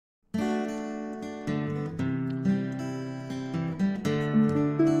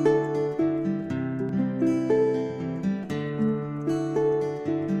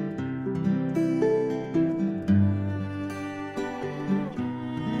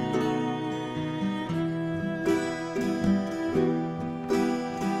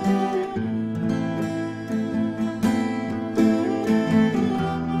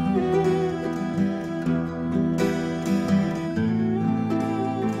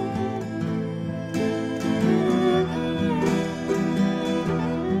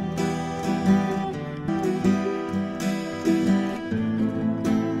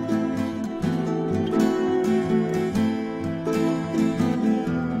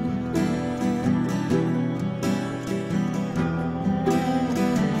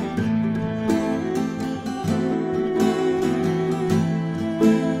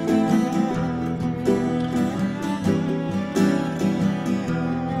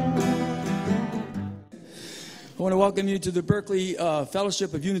I want to welcome you to the Berkeley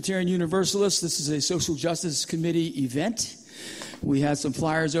Fellowship of Unitarian Universalists. This is a social justice committee event. We have some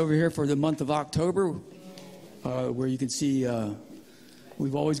flyers over here for the month of October where you can see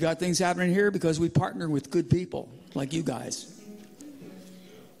we've always got things happening here because we partner with good people like you guys.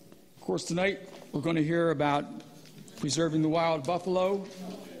 Of course, tonight we're going to hear about preserving the wild buffalo.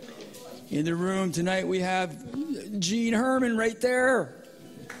 In the room tonight we have Gene Herman right there.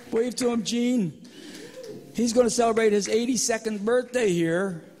 Wave to him, Gene. He's going to celebrate his 82nd birthday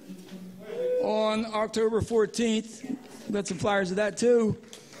here on October 14th. We've got some flyers of that too.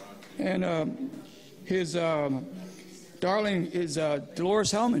 And his darling is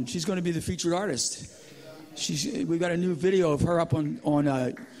Dolores Hellman. She's going to be the featured artist. We've got a new video of her up on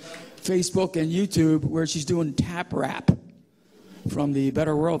Facebook and YouTube where she's doing tap rap from the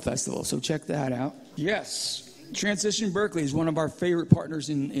Better World Festival. So check that out. Yes, Transition Berkeley is one of our favorite partners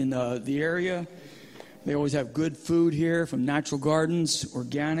in the area. They always have good food here from natural gardens,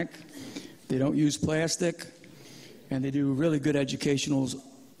 organic. They don't use plastic. And they do really good educationals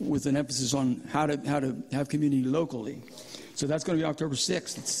with an emphasis on how to have community locally. So that's going to be October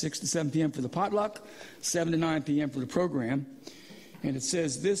 6th. It's 6 to 7 p.m. for the potluck, 7 to 9 p.m. for the program. And it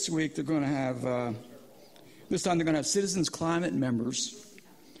says this week they're going to have, this time they're going to have Citizens Climate members,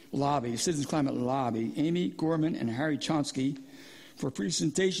 Citizens Climate Lobby, Amy Gorman and Harry Chomsky, for a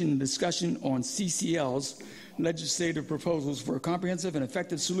presentation and discussion on CCL's legislative proposals for a comprehensive and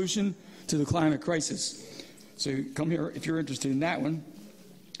effective solution to the climate crisis. So come here if you're interested in that one.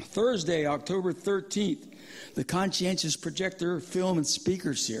 Thursday, October 13th, the Conscientious Projector Film and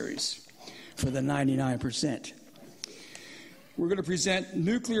Speaker Series for the 99%. We're going to present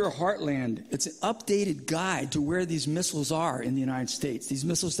Nuclear Heartland. It's an updated guide to where these missiles are in the United States, these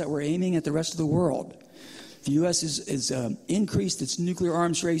missiles that we're aiming at the rest of the world. The U.S. has increased its nuclear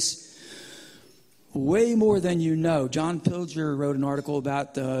arms race way more than you know. John Pilger wrote an article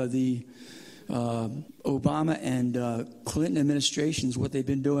about the Obama and Clinton administrations, what they've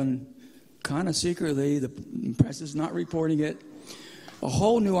been doing kind of secretly. The press is not reporting it. A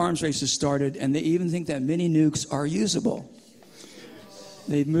whole new arms race has started, and they even think that mini nukes are usable.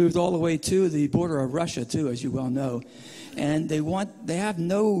 They've moved all the way to the border of Russia, too, as you well know. And they have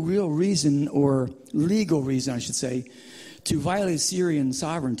no real reason, or legal reason, I should say, to violate Syrian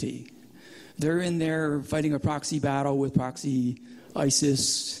sovereignty. They're in there fighting a proxy battle with proxy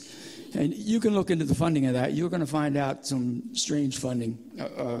ISIS. And you can look into the funding of that. You're going to find out some strange funding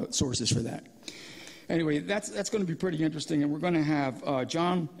sources for that. Anyway, that's going to be pretty interesting. And we're going to have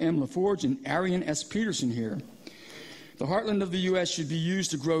John M. LaForge and Arian S. Peterson here. The heartland of the U.S. should be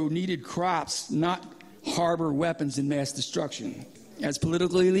used to grow needed crops, not harbor weapons in mass destruction. As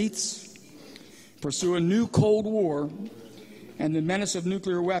political elites pursue a new Cold War and the menace of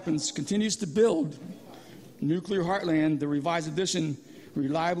nuclear weapons continues to build, Nuclear Heartland, the revised edition,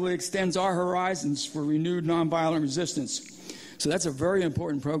 reliably extends our horizons for renewed nonviolent resistance. So that's a very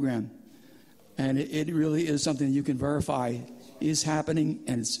important program. And it really is something you can verify is happening,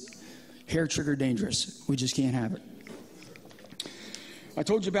 and it's hair-trigger dangerous. We just can't have it. I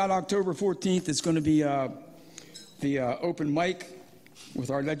told you about October 14th. It's going to be the open mic with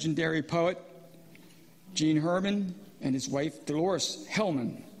our legendary poet, Gene Herman, and his wife, Dolores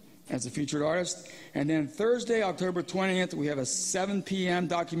Hellman, as a featured artist. And then Thursday, October 20th, we have a 7 p.m.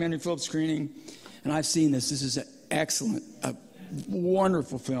 documentary film screening. And I've seen this. This is an excellent, a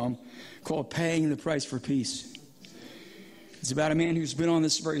wonderful film called Paying the Price for Peace. It's about a man who's been on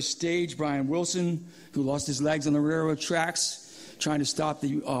this very stage, Brian Wilson, who lost his legs on the railroad tracks, trying to stop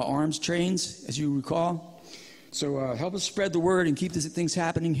the arms trains, as you recall. So help us spread the word and keep these things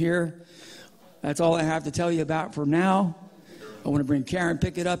happening here. That's all I have to tell you about for now. I want to bring Karen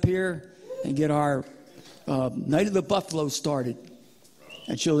Pickett up here and get our Night of the Buffalo started.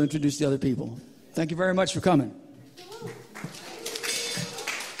 And she'll introduce the other people. Thank you very much for coming.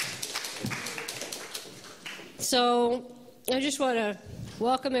 So I just want to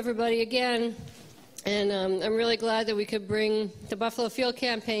welcome everybody again. And I'm really glad that we could bring the Buffalo Field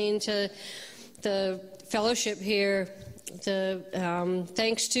Campaign to the fellowship here.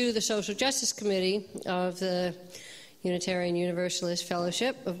 Thanks to the Social Justice Committee of the Unitarian Universalist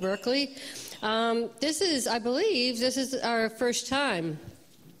Fellowship of Berkeley. I believe this is our first time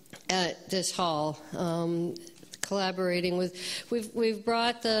at this hall, collaborating with. We've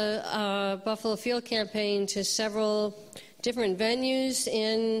brought the Buffalo Field Campaign to several different venues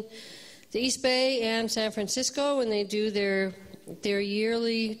in the East Bay and San Francisco when they do their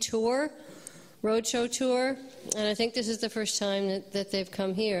yearly tour, roadshow tour, and I think this is the first time that they've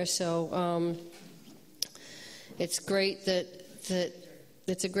come here. So it's great that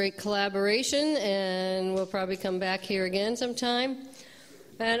it's a great collaboration, and we'll probably come back here again sometime.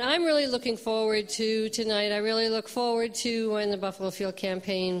 And I'm really looking forward to tonight. I really look forward to when the Buffalo Field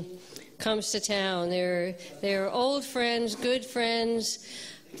Campaign comes to town. They're old friends, good friends,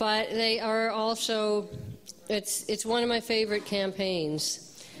 but they are also, it's one of my favorite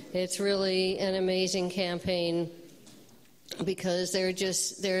campaigns. It's really an amazing campaign because they're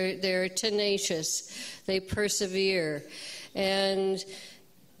tenacious. They persevere. And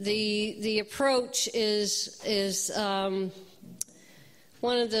the approach is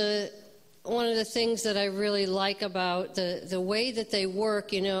one of the things that I really like about the way that they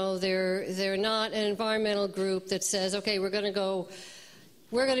work. You know, they're not an environmental group that says, okay, we're going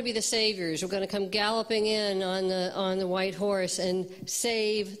to be the saviors. We're going to come galloping in on the white horse and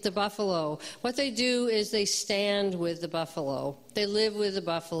save the buffalo. What they do is they stand with the buffalo. They live with the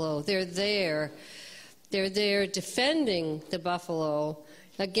buffalo. They're there. They're there defending the buffalo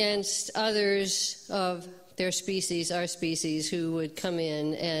against others of their species, our species, who would come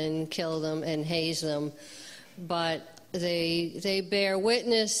in and kill them and haze them. But they bear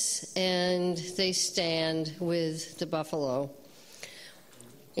witness and they stand with the buffalo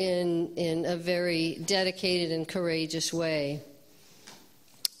in a very dedicated and courageous way.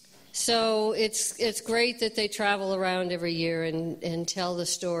 So it's great that they travel around every year and tell the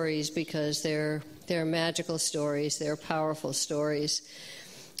stories, because they're magical stories, they're powerful stories.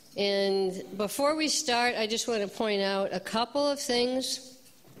 And before we start, I just want to point out a couple of things.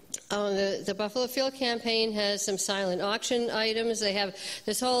 The Buffalo Field Campaign has some silent auction items. They have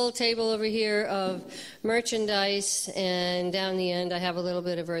this whole table over here of merchandise, and down the end I have a little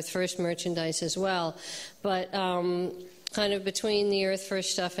bit of Earth First merchandise as well. But kind of between the Earth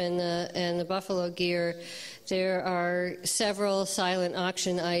First stuff and the Buffalo gear, there are several silent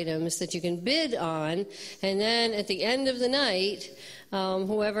auction items that you can bid on, and then at the end of the night,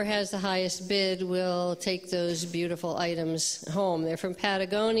 whoever has the highest bid will take those beautiful items home. They're from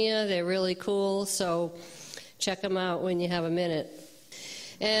Patagonia. They're really cool, so check them out when you have a minute.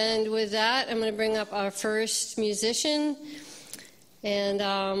 And with that, I'm going to bring up our first musician, and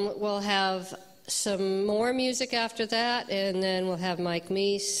we'll have some more music after that, and then we'll have Mike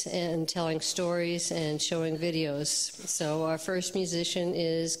Mease and telling stories and showing videos. So our first musician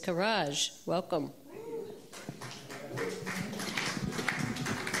is Karaj. Welcome.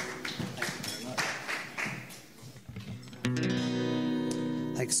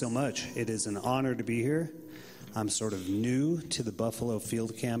 Thanks so much. It is an honor to be here. I'm sort of new to the Buffalo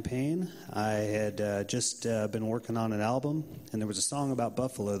Field Campaign. I had just been working on an album, and there was a song about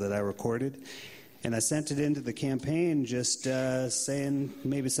buffalo that I recorded, and I sent it into the campaign just saying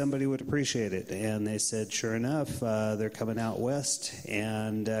maybe somebody would appreciate it. And they said, sure enough, they're coming out west,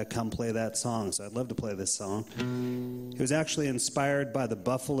 and come play that song. So I'd love to play this song. It was actually inspired by the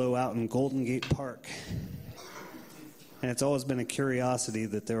buffalo out in Golden Gate Park. And it's always been a curiosity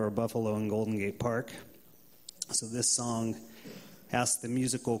that there are buffalo in Golden Gate Park. So this song asks the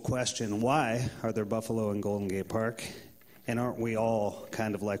musical question, why are there buffalo in Golden Gate Park? And aren't we all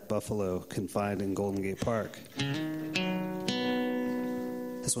kind of like buffalo confined in Golden Gate Park?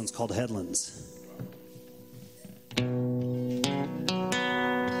 This one's called Headlands.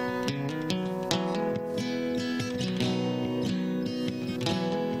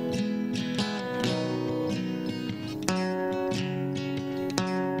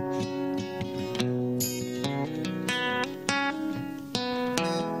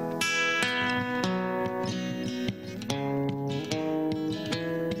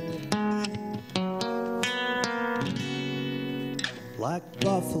 Like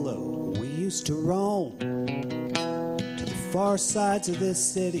buffalo, we used to roam to the far sides of this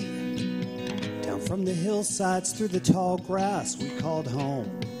city, down from the hillsides through the tall grass we called home,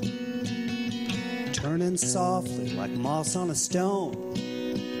 turning softly like moss on a stone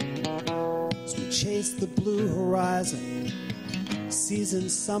as we chased the blue horizon,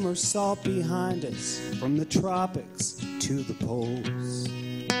 seasoned summer salt behind us, from the tropics to the poles.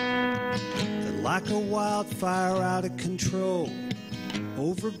 Then like a wildfire out of control,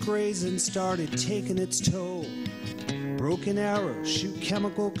 overgrazing started taking its toll. Broken arrows shoot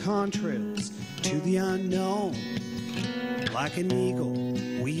chemical contrails to the unknown. Like an eagle,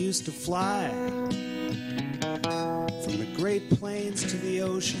 we used to fly from the Great Plains to the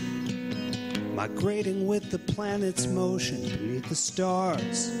ocean, migrating with the planet's motion beneath the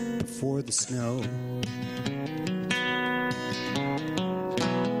stars before the snow.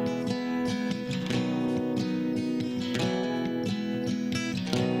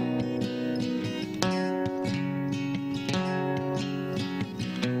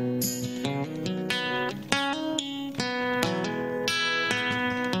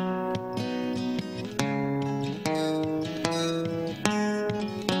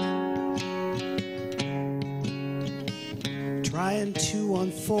 trying to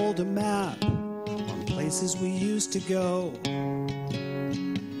unfold a map on places we used to go,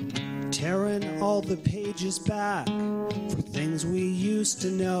 tearing all the pages back for things we used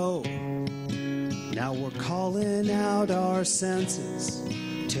to know. Now we're calling out our senses,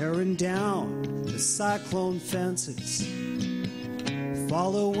 tearing down the cyclone fences,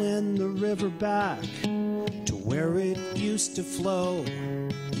 following the river back to where it used to flow.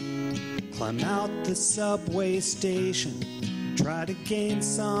 Climb out the subway station, try to gain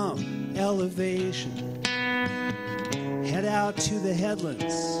some elevation, head out to the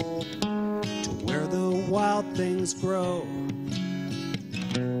Headlands, to where the wild things grow.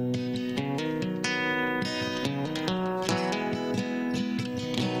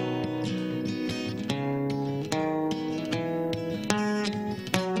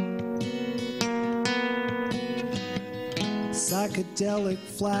 Psychedelic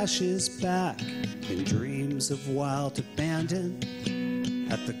flashes back in dreams of wild abandon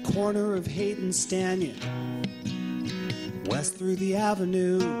at the corner of Haight and Stanton, west through the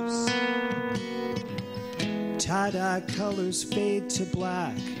avenues. Tie-dye colors fade to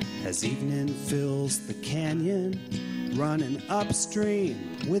black as evening fills the canyon, running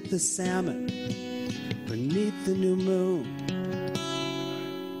upstream with the salmon beneath the new moon.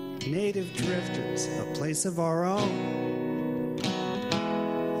 Native drifters, a place of our own,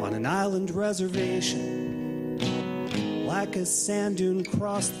 an island reservation. Like a sand dune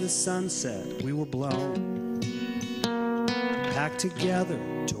crossed the sunset, we were blown, packed together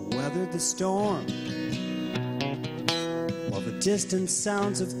to weather the storm, while the distant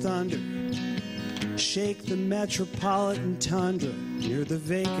sounds of thunder shake the metropolitan tundra near the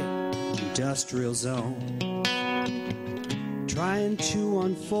vacant industrial zone. Trying to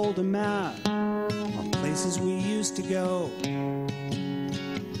unfold a map on places we used to go,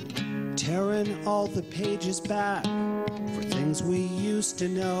 tearing all the pages back for things we used to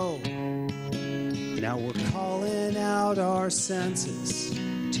know. Now we're calling out our senses,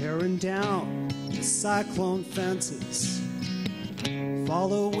 tearing down the cyclone fences,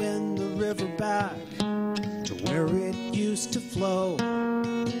 following the river back to where it used to flow.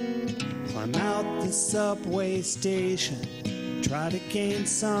 Climb out the subway station, try to gain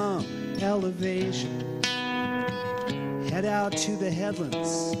some elevation, head out to the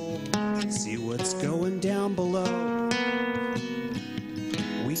Headlands, see what's going down below.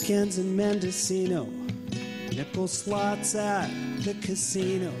 Weekends in Mendocino, nickel slots at the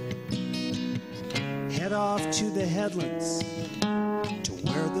casino. Head off to the Headlands, to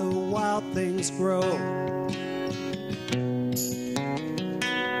where the wild things grow.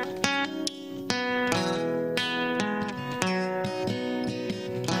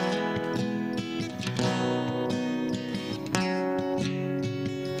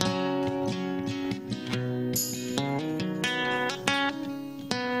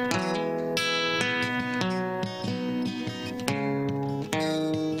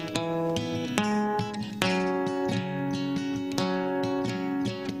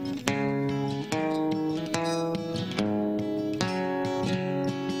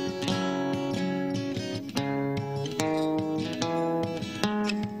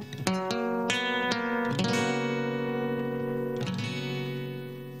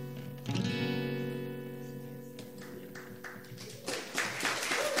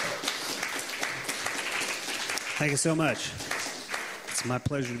 Thank you so much. It's my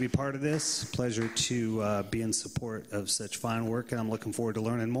pleasure to be part of this, pleasure to be in support of such fine work, and I'm looking forward to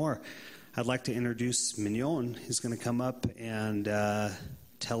learning more. I'd like to introduce Mignon, who's going to come up and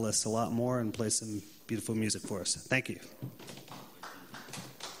tell us a lot more and play some beautiful music for us. Thank you.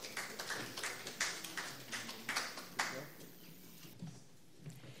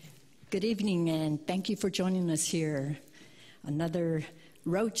 Good evening, and thank you for joining us here. Another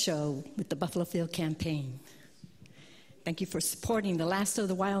roadshow with the Buffalo Field Campaign. Thank you for supporting the last of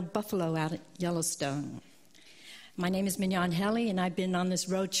the wild buffalo out at Yellowstone. My name is Mignon Helly, and I've been on this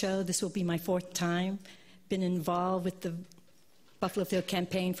roadshow. This will be my fourth time. Been involved with the Buffalo Field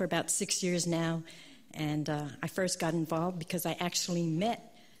Campaign for about 6 years now, and I first got involved because I actually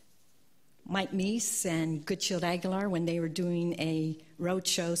met Mike Mease and Goodshield Aguilar when they were doing a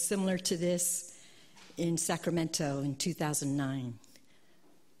roadshow similar to this in Sacramento in 2009.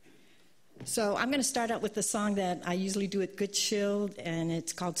 So I'm going to start out with the song that I usually do at Goodshield, and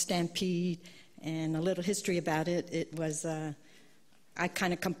it's called Stampede, and a little history about it. It was, I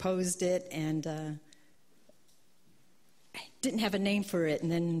kind of composed it, and I didn't have a name for it,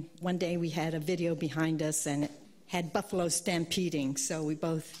 and then one day we had a video behind us, and it had buffalo stampeding, so we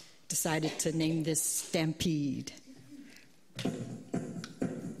both decided to name this Stampede.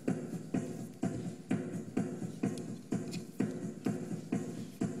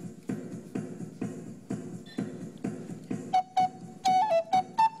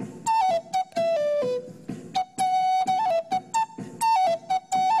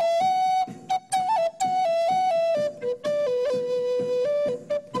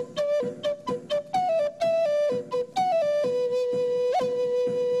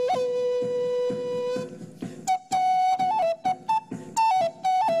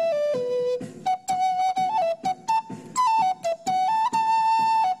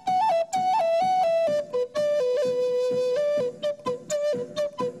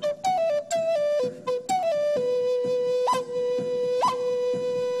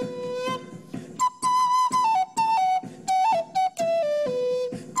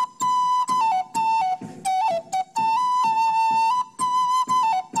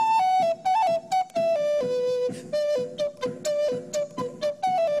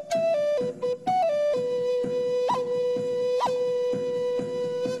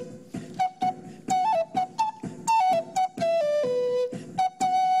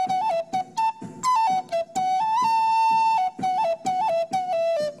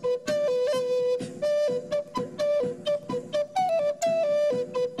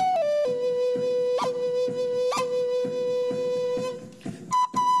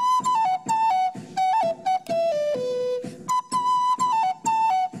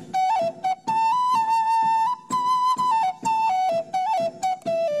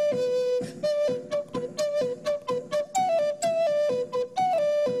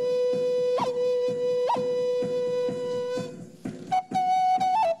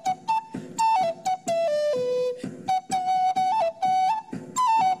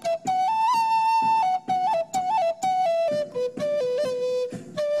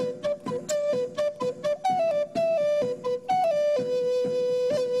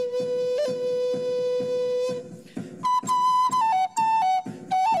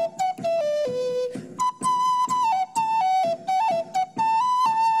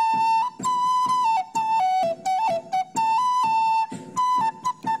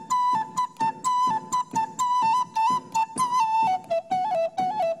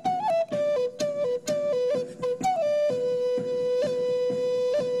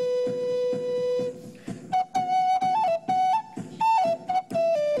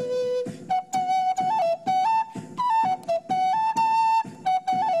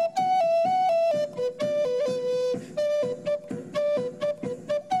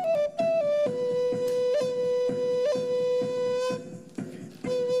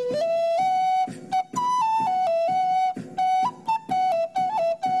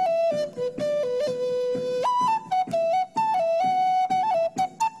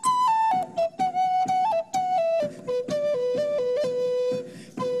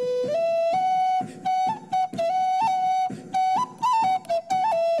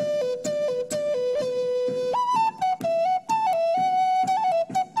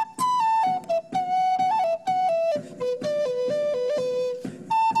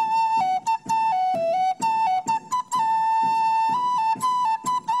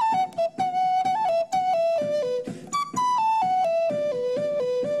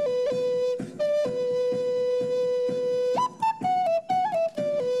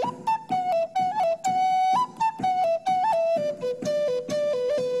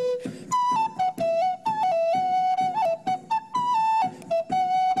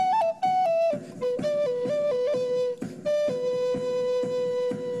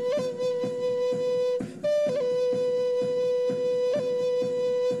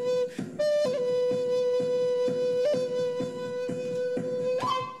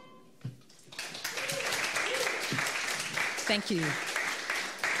 Thank you.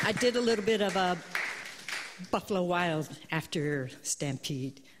 I did a little bit of a Buffalo Wild after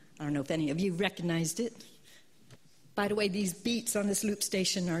Stampede. I don't know if any of you recognized it. By the way, these beats on this loop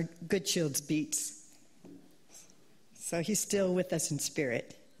station are Goodshield's beats. So he's still with us in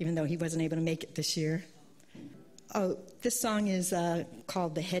spirit, even though he wasn't able to make it this year. Oh, this song is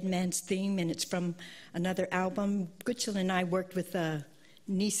called The Headman's Theme, and it's from another album. Goodshield and I worked with the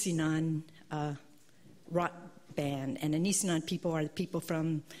Nisinan rock band, and the Nisinan people are the people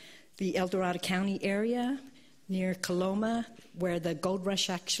from the El Dorado County area near Coloma, where the gold rush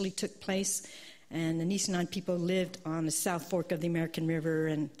actually took place. And the Nisinan people lived on the South Fork of the American River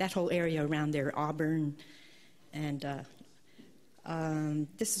and that whole area around there, Auburn. And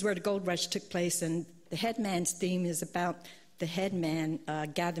this is where the gold rush took place. And the Headman's Theme is about the headman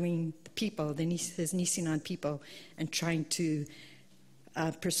gathering the people, his Nisinan people, and trying to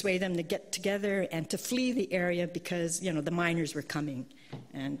persuade them to get together and to flee the area because, you know, the miners were coming.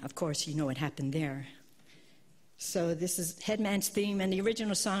 And, of course, you know what happened there. So this is Headman's Theme, and the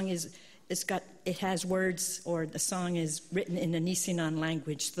original song it has words, or the song is written in the Nisinan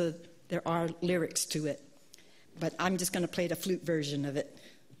language. So there are lyrics to it. But I'm just going to play the flute version of it.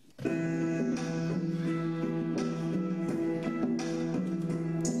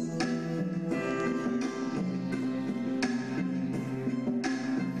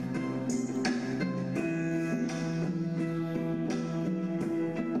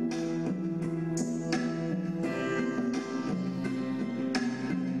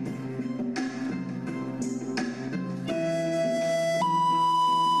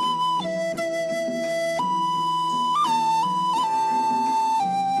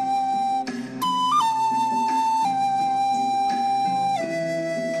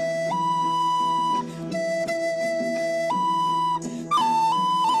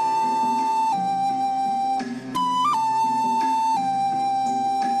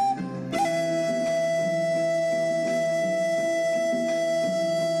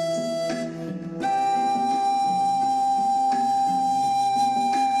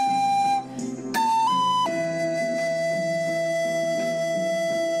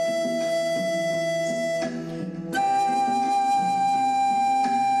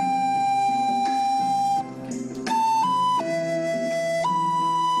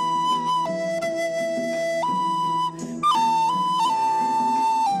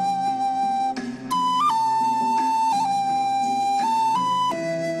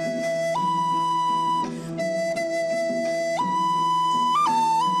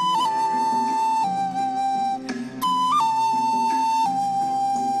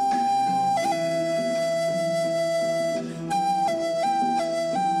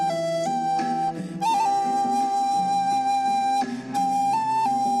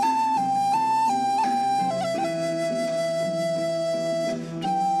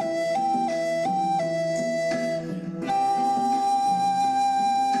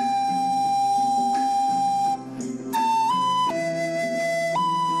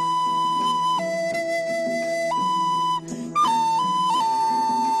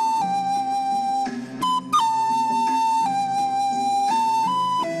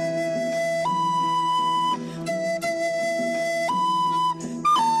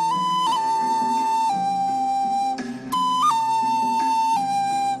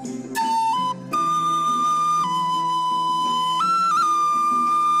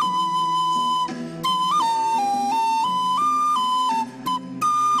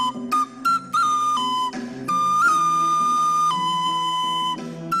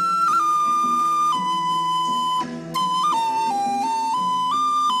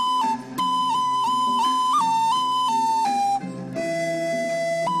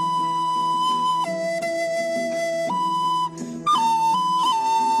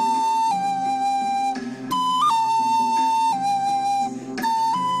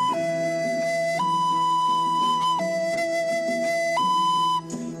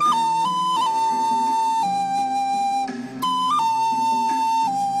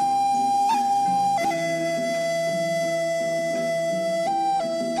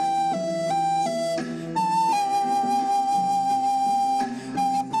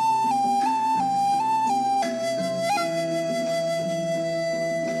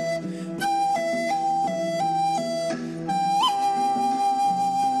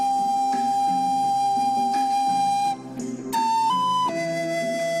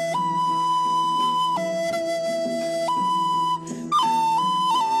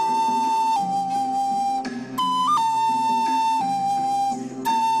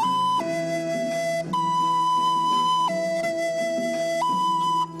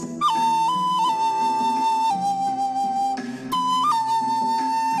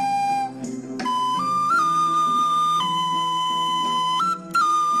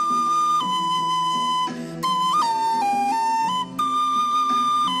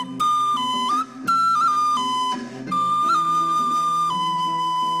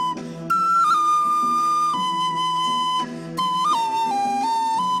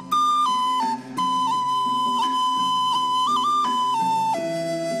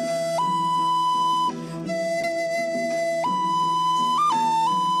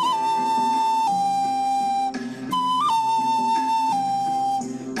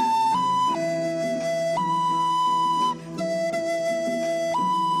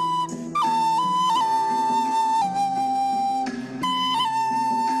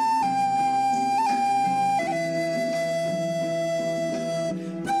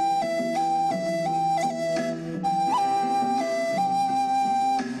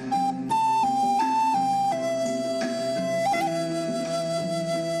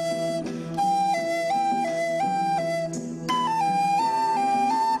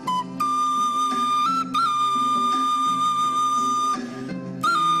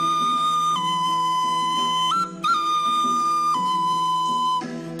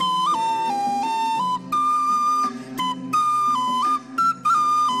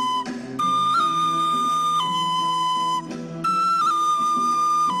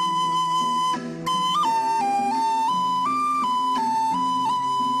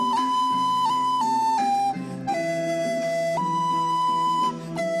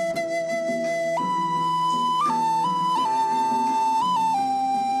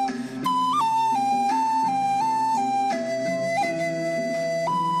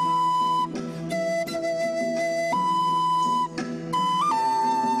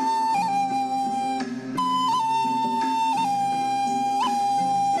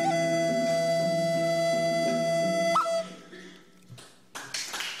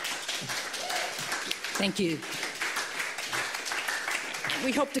 Thank you.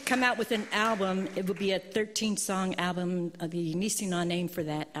 We hope to come out with an album. It will be a 13-song album. The Nisenan name for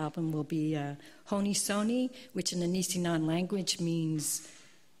that album will be Honi Soni, which in the Nisenan language means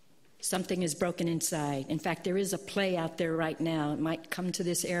something is broken inside. In fact, there is a play out there right now. It might come to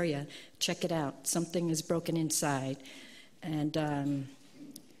this area. Check it out. Something is broken inside. And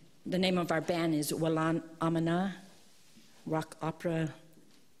the name of our band is Walan Amana, rock opera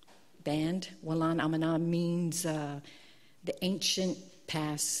band. Walan Amana means the ancient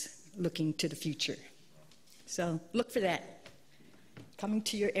past looking to the future. So look for that. Coming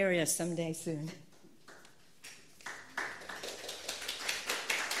to your area someday soon.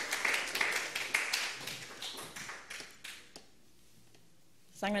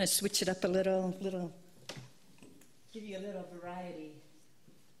 So I'm going to switch it up a little, give you a little variety.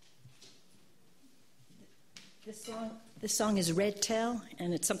 This song is Red Tail,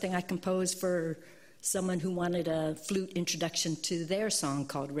 and it's something I composed for someone who wanted a flute introduction to their song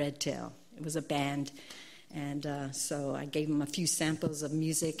called Red Tail. It was a band, and so I gave them a few samples of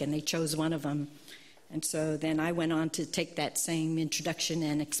music, and they chose one of them. And so then I went on to take that same introduction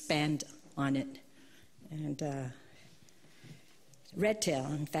and expand on it. And Red Tail,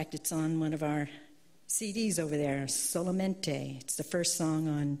 in fact, it's on one of our CDs over there, Solamente. It's the first song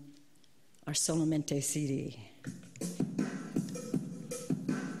on our Solamente CD.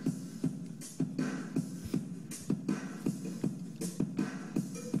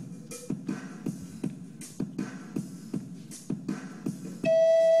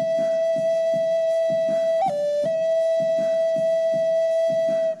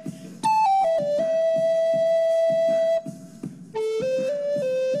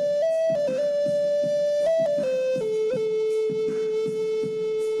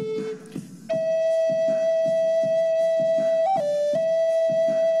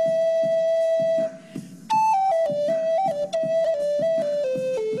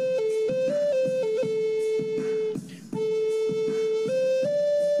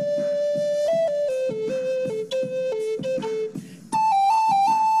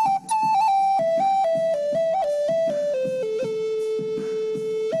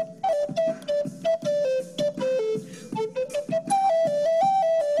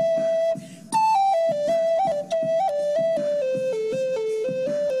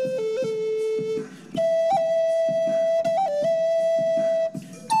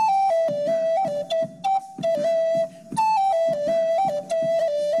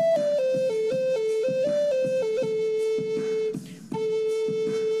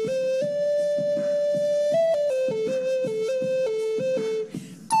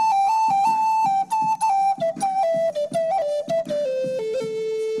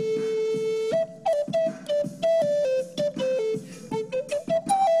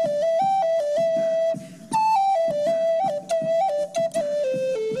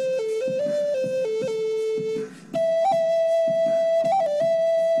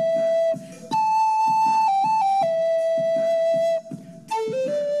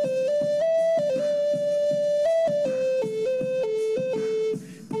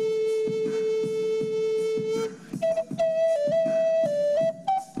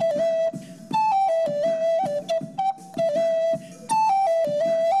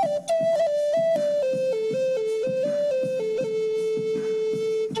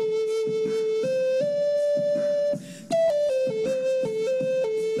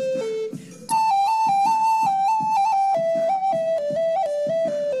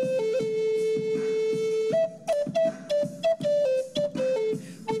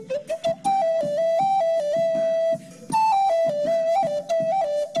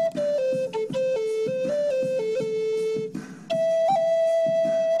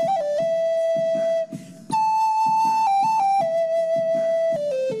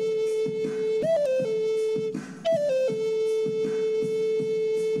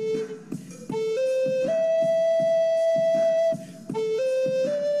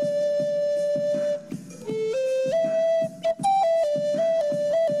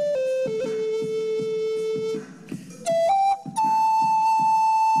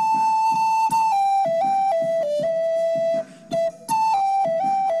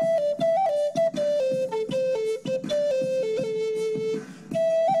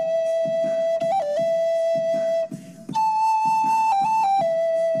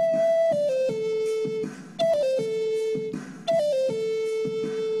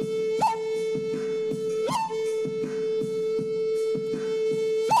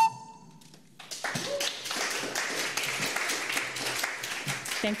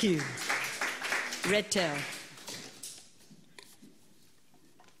 Thank you. Red Tail.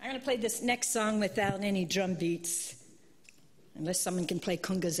 I'm going to play this next song without any drum beats, unless someone can play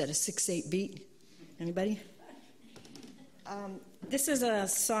congas at a 6/8 beat. Anybody? This is a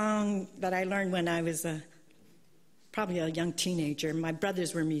song that I learned when I was probably a young teenager. My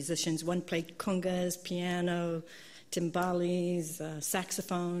brothers were musicians. One played congas, piano, timbales,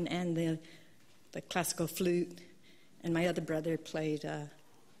 saxophone, and the classical flute. And my other brother played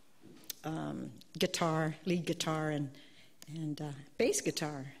guitar, lead guitar, and bass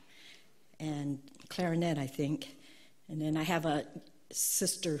guitar, and clarinet, I think. And then I have a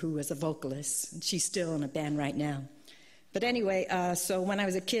sister who was a vocalist, and she's still in a band right now. But anyway, so when I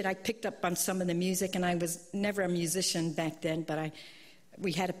was a kid, I picked up on some of the music, and I was never a musician back then, but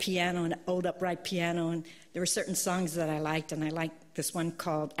we had a piano, an old upright piano, and there were certain songs that I liked, and I liked this one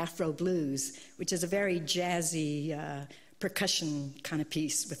called Afro Blues, which is a very jazzy percussion kind of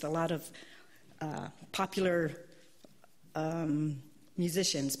piece with a lot of popular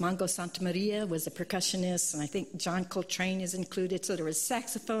musicians. Mongo Santamaria was a percussionist, and I think John Coltrane is included. So there was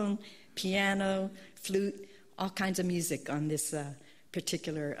saxophone, piano, flute, all kinds of music on this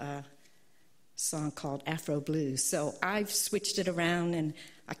particular song called Afro Blues. So I've switched it around, and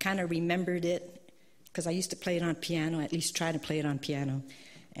I kind of remembered it because I used to play it on piano, at least try to play it on piano.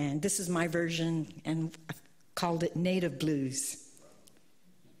 And this is my version, and I've called it Native Blues.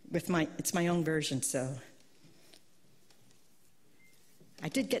 It's my own version, so I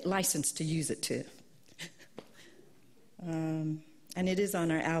did get licensed to use it too. And it is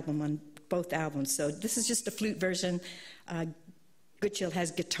on our album, on both albums. So this is just the flute version. Goodchill has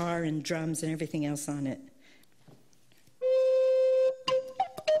guitar and drums and everything else on it.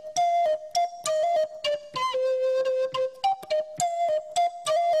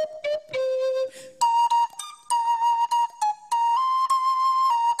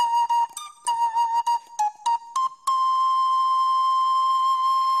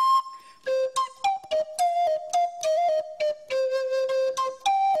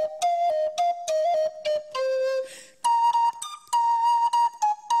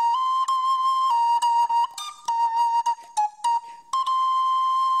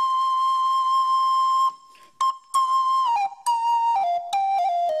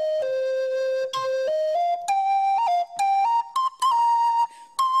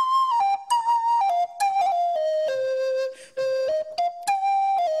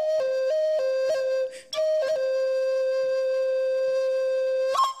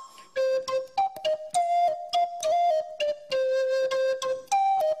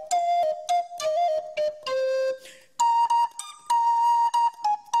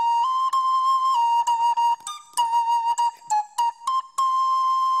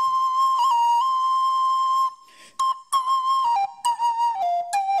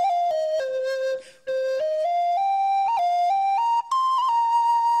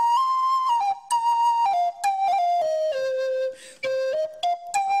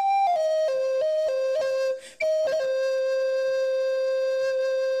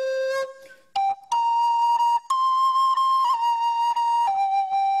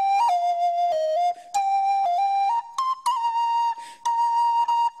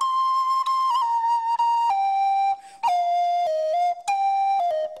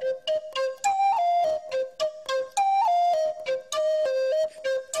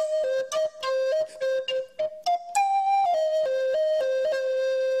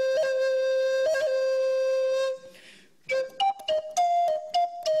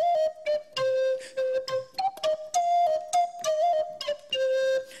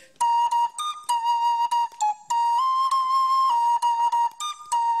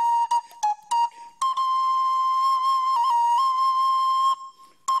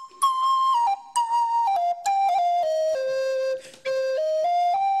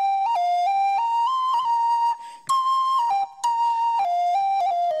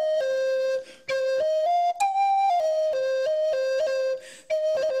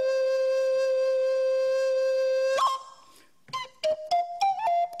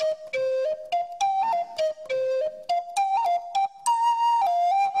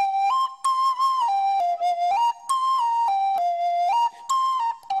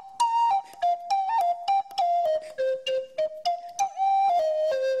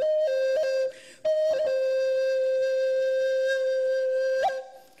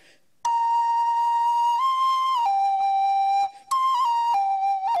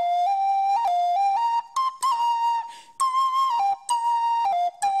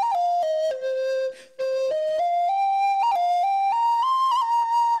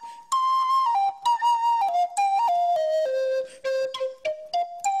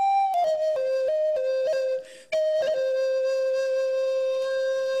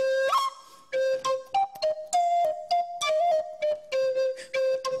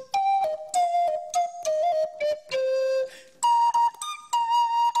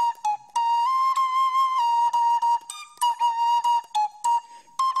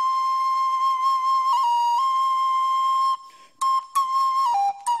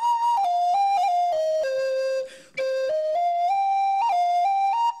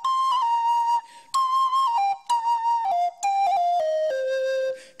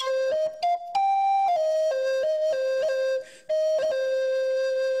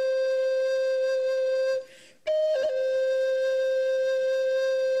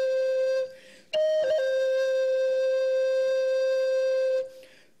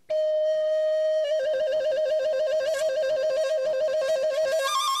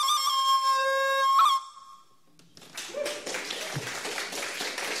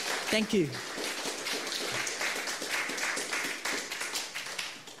 Thank you.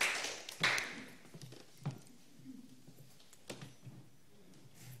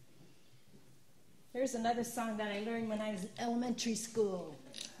 Here's another song that I learned when I was in elementary school,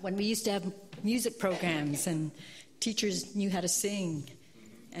 when we used to have music programs and teachers knew how to sing,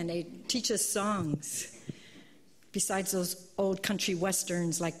 and they teach us songs. Besides those old country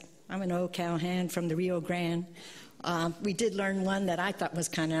westerns, like I'm an old cowhand from the Rio Grande, we did learn one that I thought was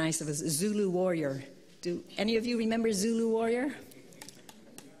kind of nice. It was Zulu Warrior. Do any of you remember Zulu Warrior?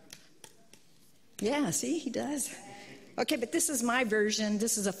 Yeah, see, he does. Okay, but this is my version.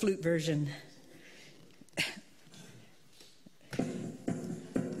 This is a flute version.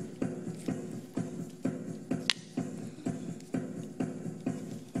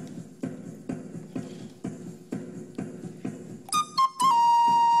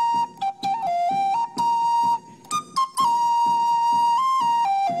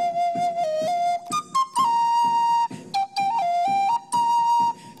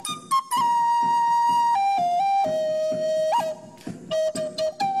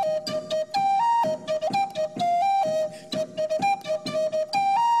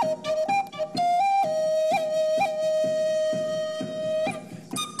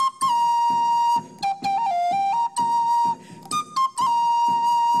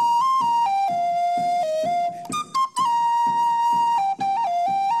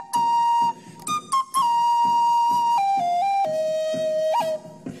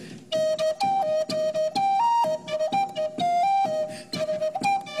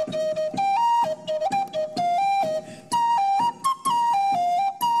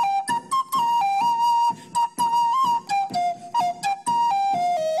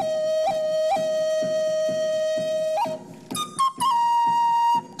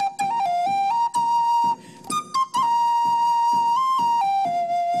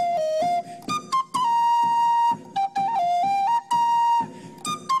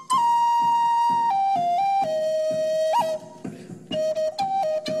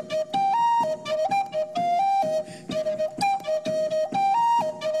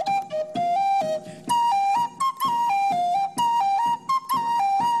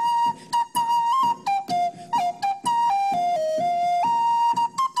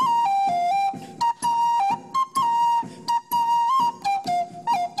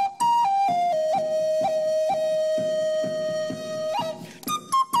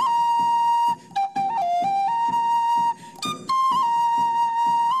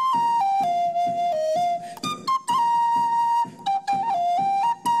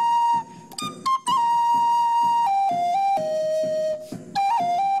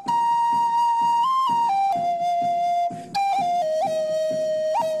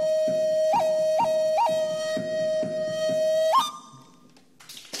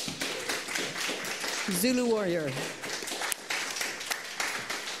 Zulu Warrior.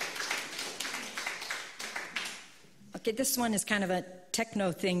 Okay, this one is kind of a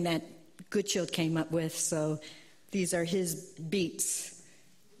techno thing that Goodchild came up with, so these are his beats.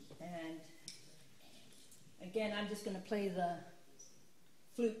 And again, I'm just going to play the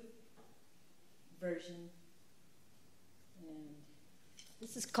flute version. And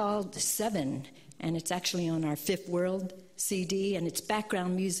this is called Seven, and it's actually on our Fifth World CD, and it's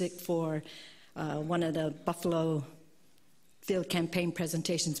background music for one of the Buffalo Field Campaign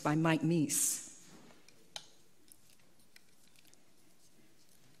presentations by Mike Mease.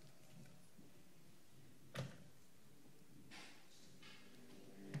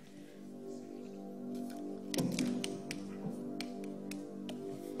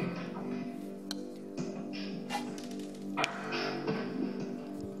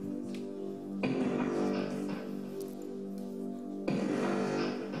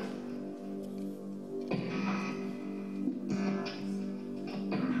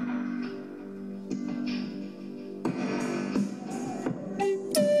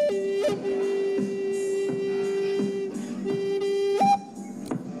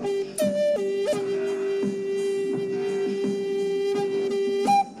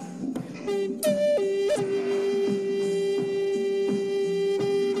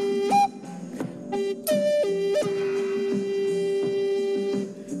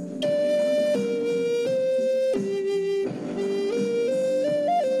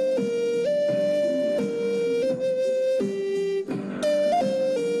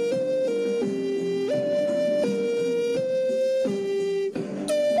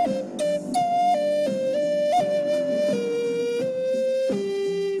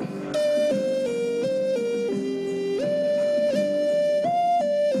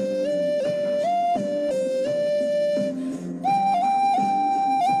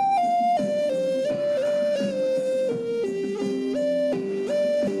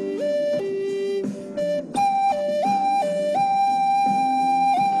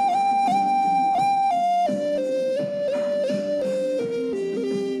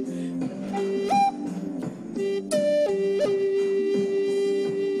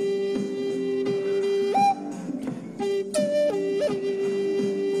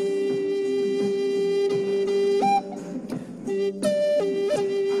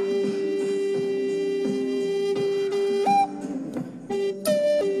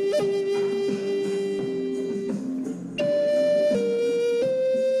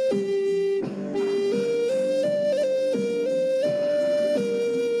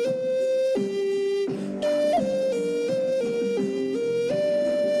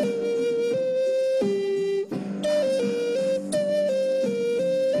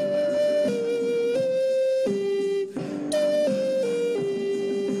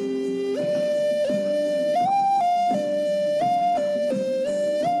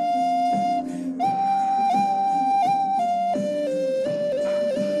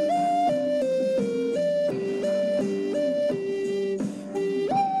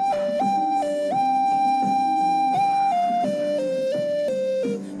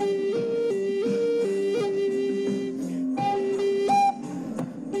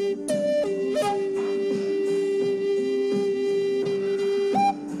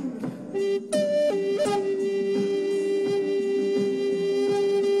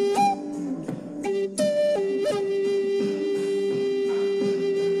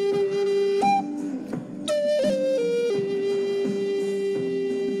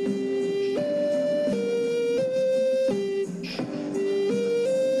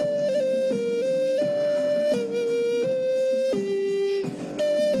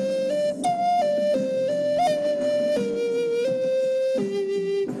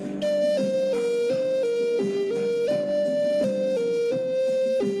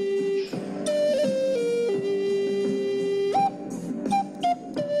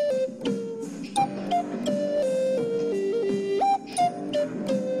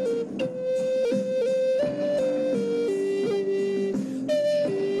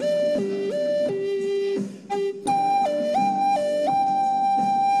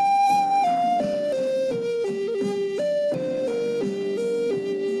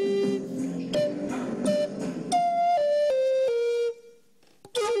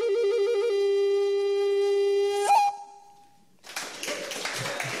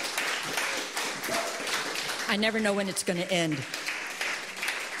 never know when it's going to end.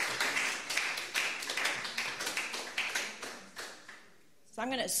 So I'm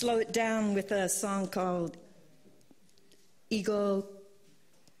going to slow it down with a song called Eagle,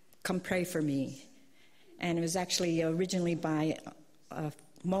 Come Pray For Me. And it was actually originally by a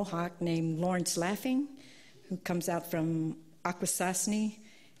Mohawk named Lawrence Laughing, who comes out from Akwesasne.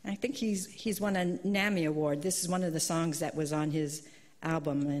 And I think he's won a NAMI award. This is one of the songs that was on his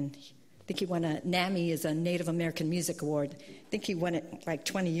album, and I think he won a NAMI, is a Native American Music Award. I think he won it like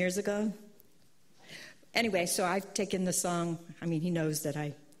 20 years ago. Anyway, so I've taken the song. I mean, he knows that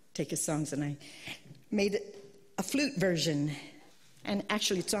I take his songs, and I made a flute version. And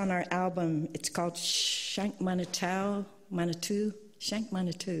actually, it's on our album. It's called Shank Manitou, Shank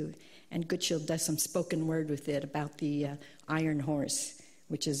Manitou. And Goodshield does some spoken word with it about the iron horse,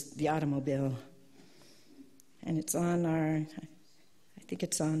 which is the automobile. And it's on I think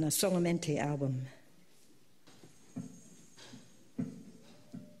it's on a Solamente album.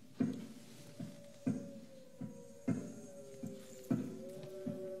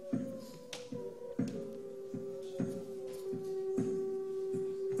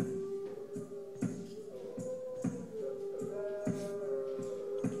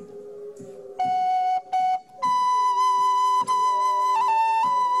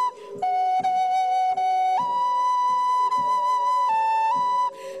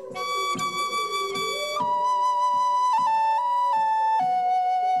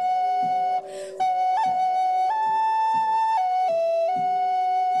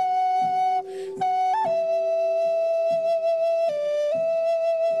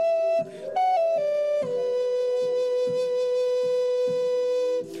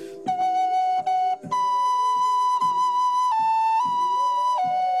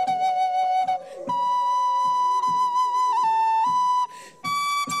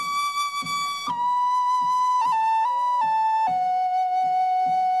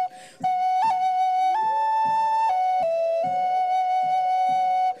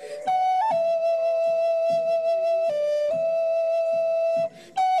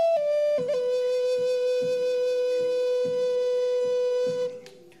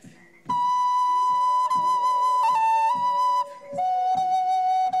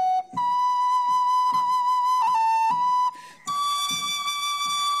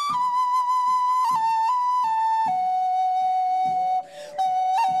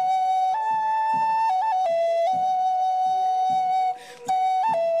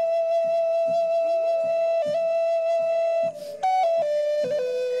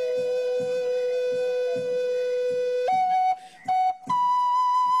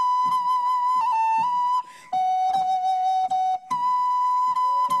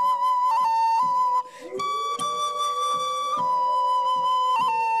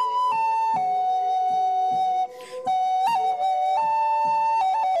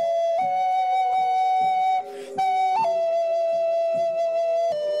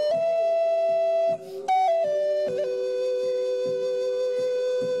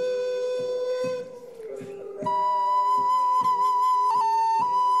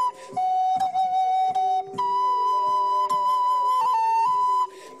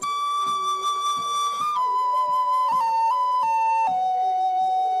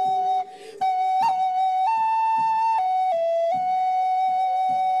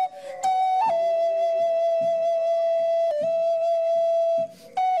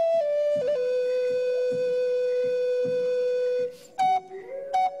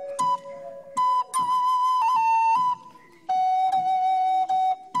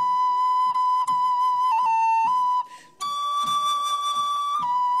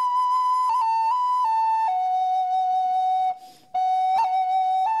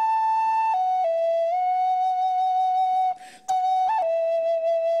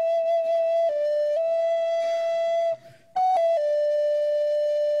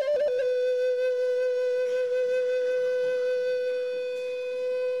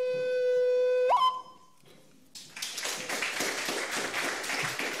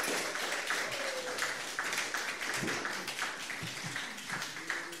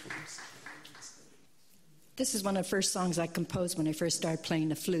 This is one of the first songs I composed when I first started playing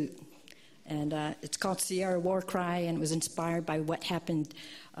the flute. And it's called Sierra War Cry, and it was inspired by what happened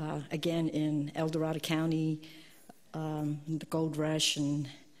again in El Dorado County, the gold rush. And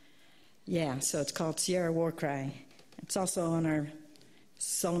yeah, so it's called Sierra War Cry. It's also on our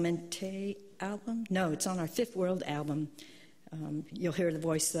Solamente album. No, it's on our Fifth World album. You'll hear the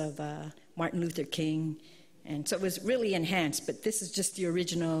voice of Martin Luther King. And so it was really enhanced, but this is just the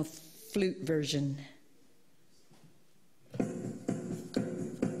original flute version.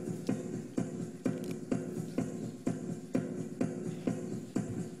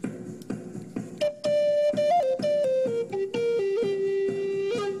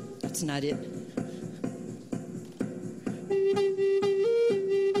 not it.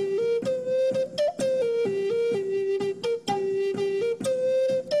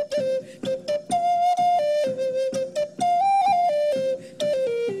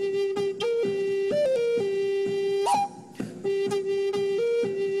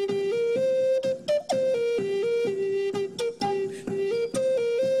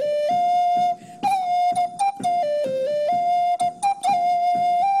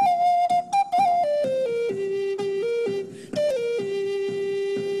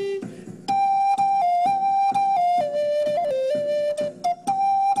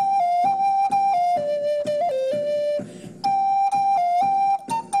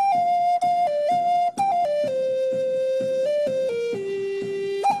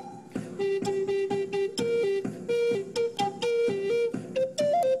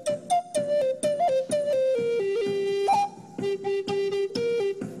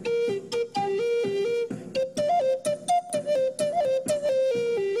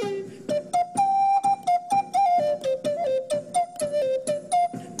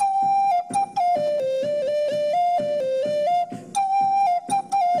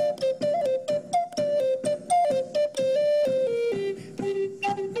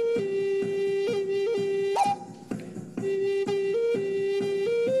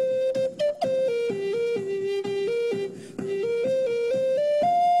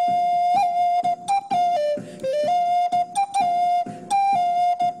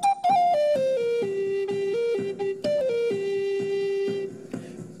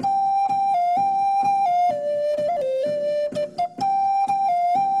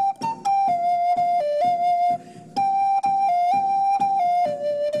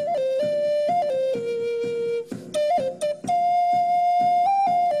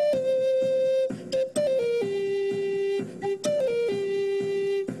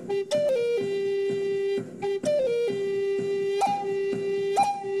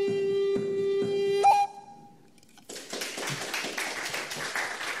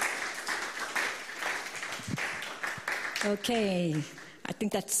 Okay, I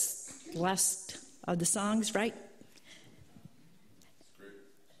think that's the last of the songs, right?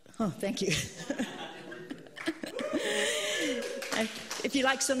 Oh, thank you. And if you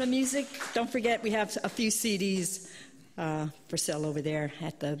like some of the music, don't forget we have a few CDs for sale over there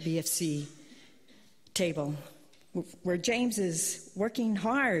at the BFC table, where James is working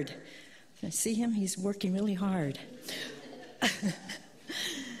hard. See him? He's working really hard.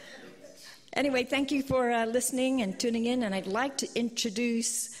 Anyway, thank you for listening and tuning in, and I'd like to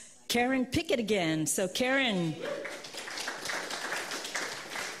introduce Karen Pickett again. So, Karen.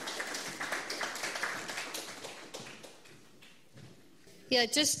 Yeah,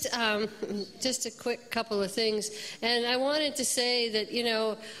 just a quick couple of things. And I wanted to say that, you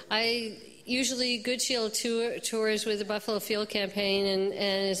know, I usually Good Shield tours with the Buffalo Field Campaign, and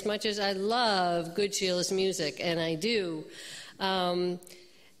as much as I love Good Shield's music, and I do,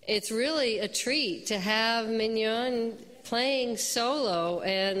 it's really a treat to have Mignon playing solo,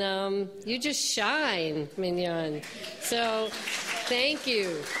 and you just shine, Mignon. So thank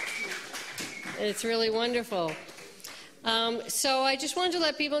you. It's really wonderful. So I just wanted to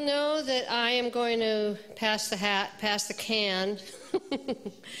let people know that I am going to pass the can,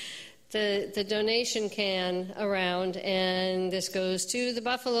 the donation can around, and this goes to the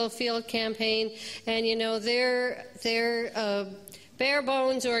Buffalo Field Campaign. And you know, they're a bare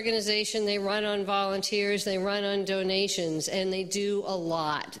bones organization. They run on volunteers, they run on donations, and they do a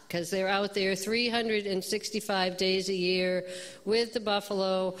lot because they're out there 365 days a year with the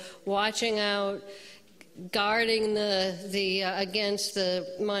buffalo, watching out, guarding the against the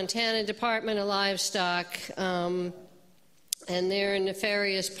Montana Department of Livestock and their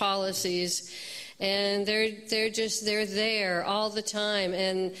nefarious policies, and they're there all the time,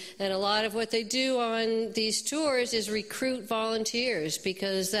 and a lot of what they do on these tours is recruit volunteers,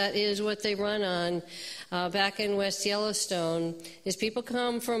 because that is what they run on. Back in West Yellowstone, is people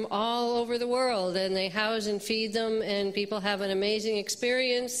come from all over the world, and they house and feed them, and people have an amazing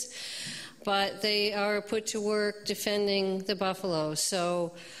experience. But they are put to work defending the buffalo.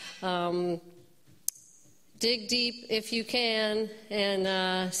 So dig deep if you can,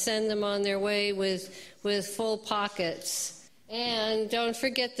 and send them on their way with full pockets. And don't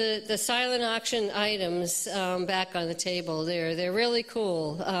forget the silent auction items back on the table. They're really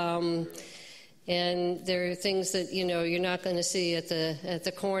cool. And they're things that, you know, you're not going to see at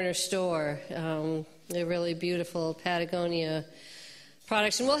the corner store. They're really beautiful Patagonia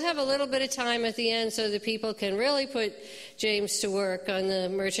products. And we'll have a little bit of time at the end so that people can really put James to work on the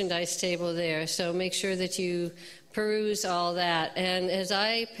merchandise table there. So make sure that you peruse all that. And as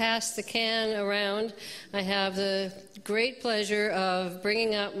I pass the can around, I have the great pleasure of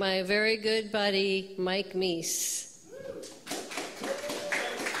bringing up my very good buddy, Mike Mease.